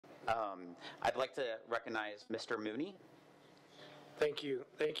I'd like to recognize Mr. Mooney. Thank you,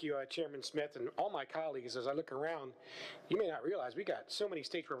 Chairman Smith, and all my colleagues. As I look around, you may not realize we got so many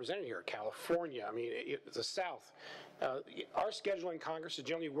states represented here. California, I mean, the South. Our schedule in Congress is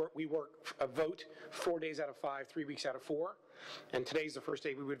generally we work a vote 4 days out of 5, 3 weeks out of 4. And today's the first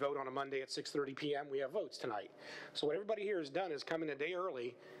day we would vote on a Monday at 6:30 p.m. We have votes tonight. So what everybody here has done is come in a day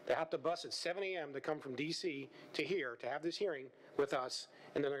early. They have to bus at 7 a.m. to come from D.C. to here to have this hearing with us,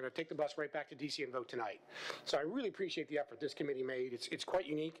 and then they're going to take the bus right back to D.C. and vote tonight. So I really appreciate the effort this committee made. It's quite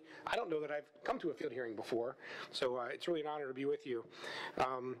unique. I don't know that I've come to a field hearing before, so it's really an honor to be with you.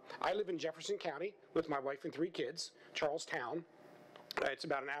 I live in Jefferson County with my wife and 3 kids, Charlestown. It's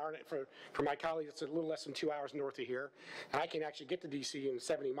about an hour, for my colleagues, it's a little less than 2 hours north of here. And I can actually get to D.C. in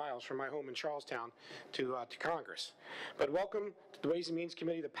 70 miles from my home in Charlestown to Congress. But welcome to the Ways and Means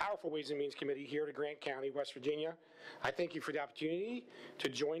Committee, the powerful Ways and Means Committee here to Grant County, West Virginia. I thank you for the opportunity to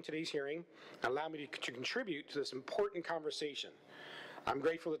join today's hearing and allow me to contribute to this important conversation. I'm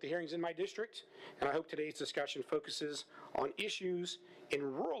grateful that the hearing's in my district, and I hope today's discussion focuses on issues in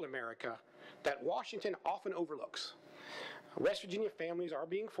rural America that Washington often overlooks. West Virginia families are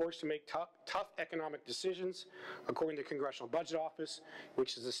being forced to make tough economic decisions, according to the Congressional Budget Office,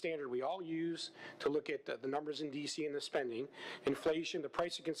 which is the standard we all use to look at the numbers in D.C. and the spending. Inflation, the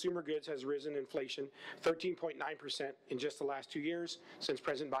price of consumer goods has risen, inflation 13.9% in just the last 2 years since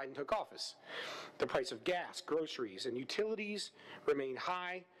President Biden took office. The price of gas, groceries, and utilities remain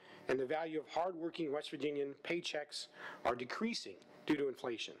high, and the value of hardworking West Virginian paychecks are decreasing due to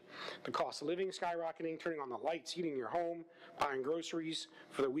inflation. The cost of living skyrocketing, turning on the lights, heating your home, buying groceries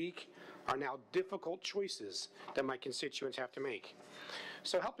for the week are now difficult choices that my constituents have to make.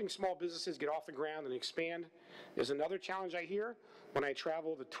 So helping small businesses get off the ground and expand is another challenge I hear when I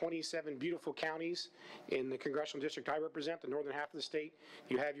travel the 27 beautiful counties in the congressional district I represent, the northern half of the state.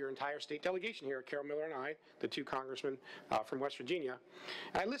 You have your entire state delegation here, Carol Miller and I, the 2 congressmen from West Virginia.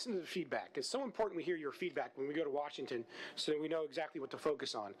 And I listen to the feedback. It's so important we hear your feedback when we go to Washington so that we know exactly what to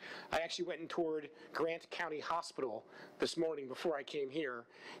focus on. I actually went and toured Grant County Hospital this morning before I came here,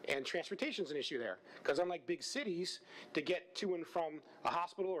 and transportation is an issue there, because unlike big cities, to get to and from a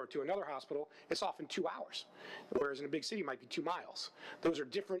hospital or to another hospital, it's often 2 hours, whereas in a big city it might be 2 miles. Those are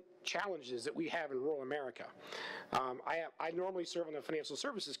different challenges that we have in rural America. I normally serve on the Financial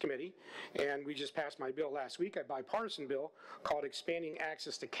Services Committee, and we just passed my bill last week, a bipartisan bill called Expanding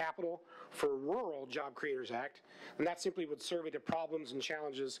Access to Capital for Rural Job Creators Act, and that simply would survey the problems and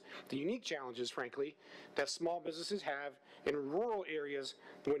challenges, the unique challenges, frankly, that small businesses have in rural areas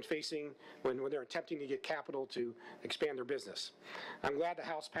when they're attempting to get capital to expand their business. I'm glad the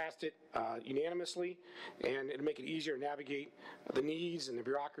House passed it unanimously, and it'll make it easier to navigate the needs and the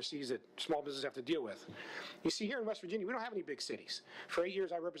bureaucracies that small businesses have to deal with. You see, here in West Virginia, we don't have any big cities. For 8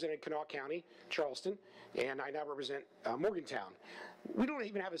 years, I represented Kanawha County, Charleston, and I now represent Morgantown. We don't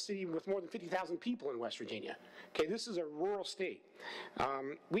even have a city with more than 50,000 people in West Virginia. Okay, this is a rural state.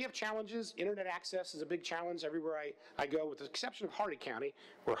 We have challenges. Internet access is a big challenge everywhere I go, with the exception of Hardy County,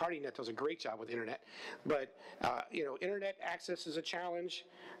 where HardyNet does a great job with internet. But, internet access is a challenge.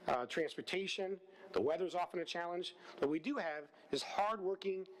 Transportation, the weather's often a challenge. What we do have is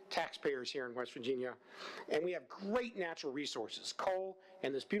hardworking taxpayers here in West Virginia, and we have great natural resources, coal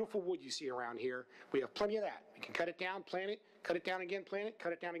and this beautiful wood you see around here. We have plenty of that. We can cut it down, plant it, cut it down again, plant it,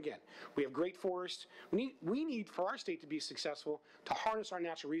 cut it down again. We have great forests. We need, for our state to be successful, to harness our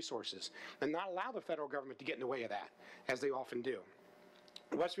natural resources and not allow the federal government to get in the way of that, as they often do.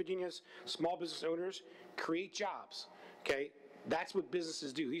 West Virginia's small business owners create jobs, okay? That's what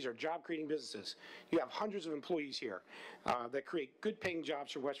businesses do. These are job-creating businesses. You have hundreds of employees here that create good-paying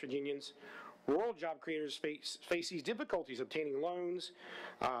jobs for West Virginians. Rural job creators face these difficulties obtaining loans,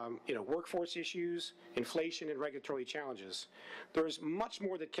 workforce issues, inflation, and regulatory challenges. There is much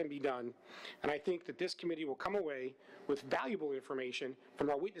more that can be done, and I think that this committee will come away with valuable information from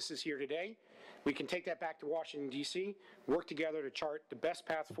our witnesses here today. We can take that back to Washington, D.C., work together to chart the best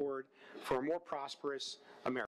path forward for a more prosperous America.